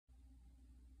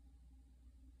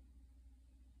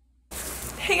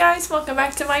Hey guys, welcome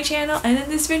back to my channel, and in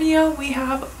this video we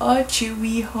have a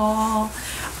Chewy haul.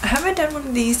 I haven't done one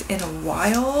of these in a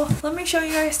while. Let me show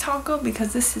you guys Taco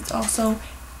because this is also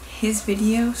his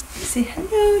video. Say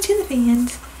hello to the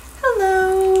fans.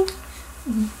 Hello.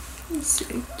 He's so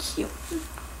cute.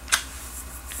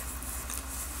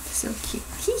 So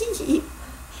cute.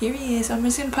 Here he is. I'm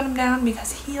just gonna put him down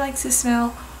because he likes to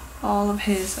smell all of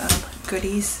his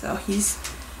goodies. So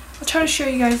I'll try to show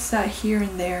you guys that here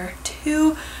and there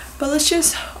too, but let's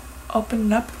just open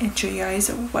it up and show you guys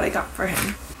what I got for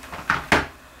him.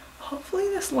 Hopefully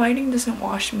this lighting doesn't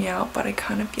wash me out, but I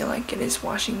kind of feel like it is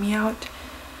washing me out.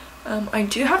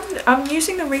 I'm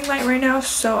using the ring light right now,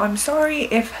 so I'm sorry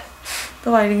if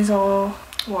the lighting's all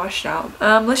washed out.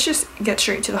 Let's just get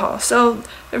straight to the haul. So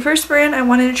the first brand I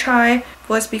wanted to try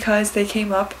was because they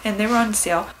came up and they were on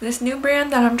sale. This new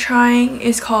brand that I'm trying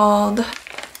is called,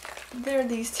 there are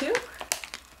these two,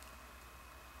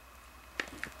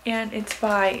 and it's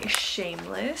by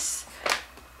Shameless,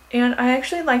 and I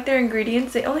actually like their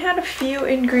ingredients. They only had a few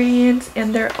ingredients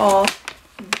and they're all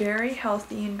very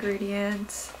healthy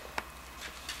ingredients.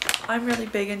 I'm really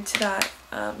big into that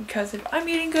because if I'm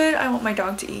eating good, I want my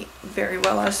dog to eat very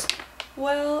well as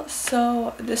well.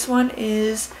 So this one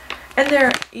is, and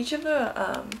they're each of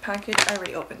the package, I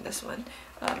already opened this one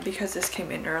because this came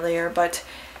in earlier, but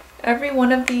every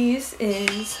one of these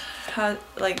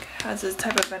has this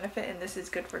type of benefit, and this is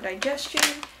good for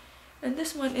digestion, and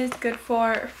this one is good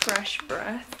for fresh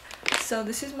breath. So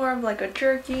this is more of like a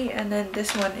jerky, and then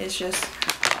this one is just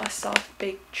a soft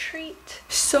baked treat.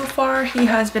 So far he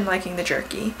has been liking the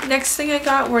jerky. Next thing I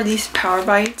got were these Power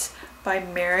Bites by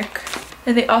Merrick,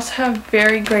 and they also have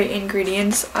very great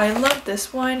ingredients. I love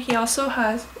this one. He also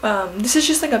has this is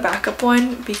just like a backup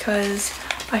one because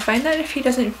I find that if he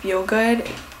doesn't feel good,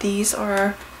 these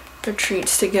are the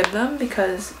treats to give them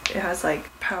because it has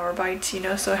like Power Bites, you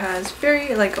know, so it has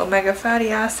very like omega fatty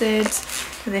acids,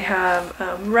 and they have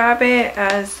rabbit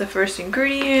as the first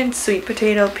ingredient, sweet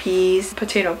potato, peas,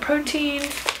 potato protein,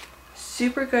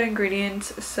 super good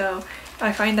ingredients. So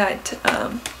I find that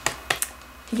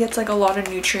he gets like a lot of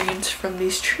nutrients from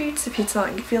these treats if he's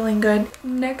not feeling good.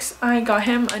 Next, I got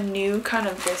him a new kind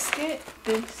of biscuit.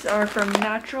 These are from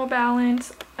Natural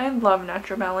Balance. I love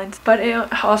Natural Balance, but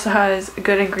it also has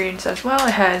good ingredients as well.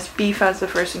 It has beef as the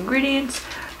first ingredients,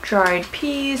 dried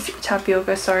peas,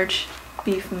 tapioca starch,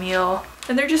 beef meal,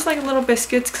 and they're just like little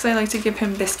biscuits because I like to give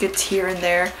him biscuits here and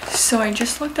there. So I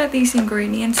just looked at these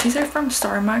ingredients. These are from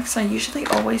Star Max. I usually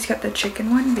always get the chicken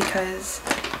one because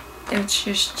it's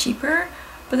just cheaper.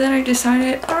 But then I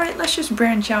decided, alright, let's just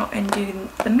branch out and do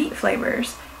the meat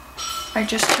flavors. I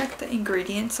just checked the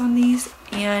ingredients on these,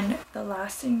 and the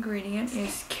last ingredient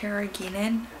is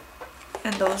Carrageenan,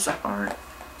 and those aren't,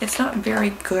 it's not very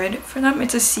good for them.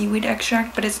 It's a seaweed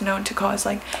extract, but it's known to cause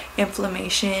like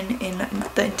inflammation in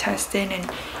the intestine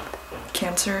and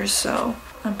cancers, so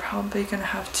I'm probably gonna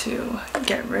have to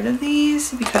get rid of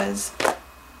these because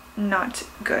not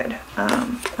good.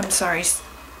 I'm sorry,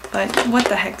 but what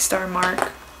the heck, Star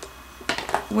Mark.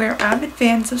 We're avid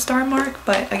fans of Star Mark,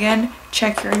 but again,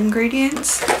 check your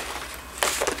ingredients.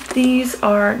 These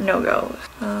are no-goes.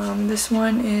 This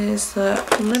one is the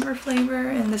liver flavor,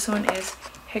 and this one is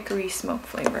hickory smoke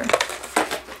flavor.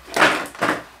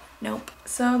 Nope.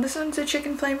 So this one's a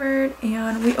chicken flavored,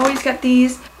 and we always get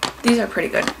these. These are pretty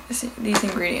good. These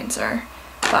ingredients are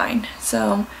fine.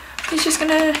 So he's just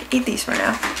gonna eat these for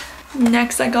now.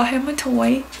 Next, I got him a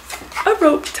toy, a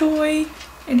rope toy,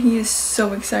 and he is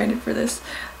so excited for this.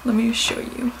 Let me show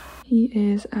you. He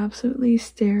is absolutely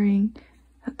staring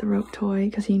at the rope toy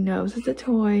because he knows it's a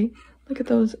toy. Look at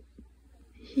those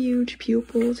huge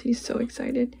pupils. He's so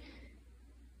excited.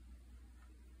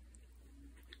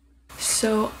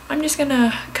 So I'm just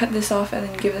gonna cut this off and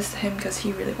then give this to him because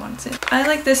he really wants it. I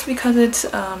like this because it's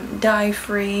dye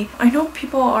free. I know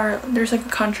there's like a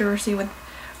controversy with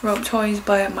rope toys,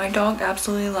 but my dog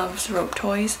absolutely loves rope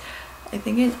toys. I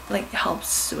think it like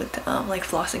helps with like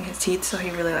flossing his teeth, so he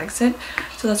really likes it.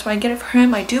 So that's why I get it for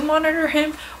him. I do monitor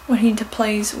him when he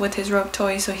plays with his rope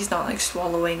toys, so he's not like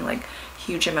swallowing like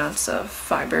huge amounts of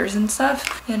fibers and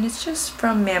stuff. And it's just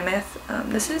from Mammoth.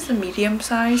 This is the medium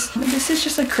size. This is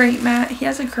just a crate mat. He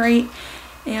has a crate,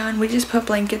 and we just put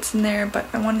blankets in there, but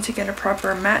I wanted to get a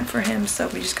proper mat for him, so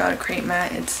we just got a crate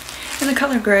mat. It's in the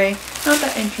color gray. Not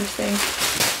that interesting.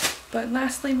 But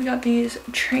lastly, we got these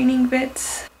training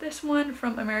bits. This one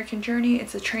from American Journey,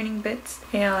 it's a training bits,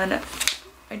 and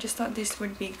I just thought this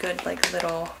would be good like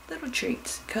little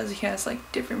treats because he has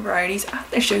like different varieties. I'll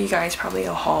have to show you guys probably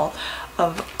a haul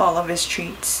of all of his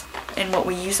treats and what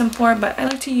we use them for, but I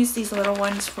like to use these little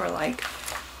ones for like,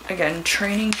 again,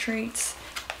 training treats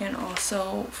and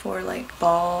also for like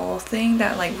ball thing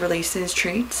that like releases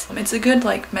treats. It's a good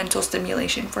like mental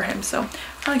stimulation for him, so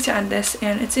I like to add this,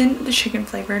 and it's in the chicken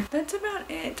flavored. That's about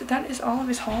it. That is all of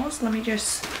his hauls. Let me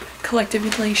just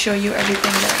collectively show you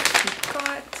everything that he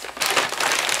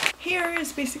got. Here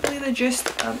is basically the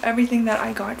gist of everything that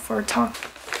I got for Talk.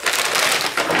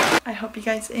 I hope you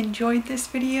guys enjoyed this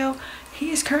video. He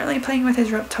is currently playing with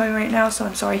his rope toy right now, so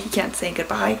I'm sorry he can't say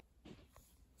goodbye.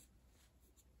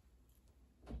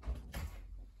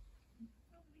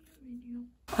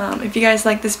 If you guys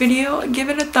like this video, give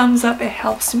it a thumbs up. It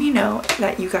helps me know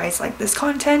that you guys like this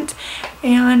content,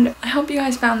 and I hope you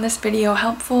guys found this video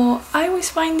helpful. I always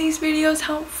find these videos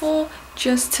helpful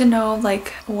just to know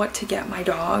like what to get my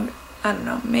dog. I don't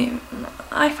know, maybe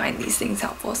I find these things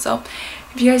helpful, so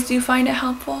if you guys do find it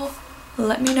helpful,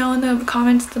 let me know in the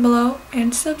comments below,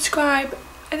 and subscribe.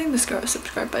 I think the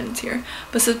subscribe button's here,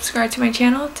 but subscribe to my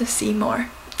channel to see more.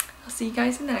 I'll see you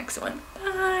guys in the next one.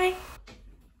 Bye!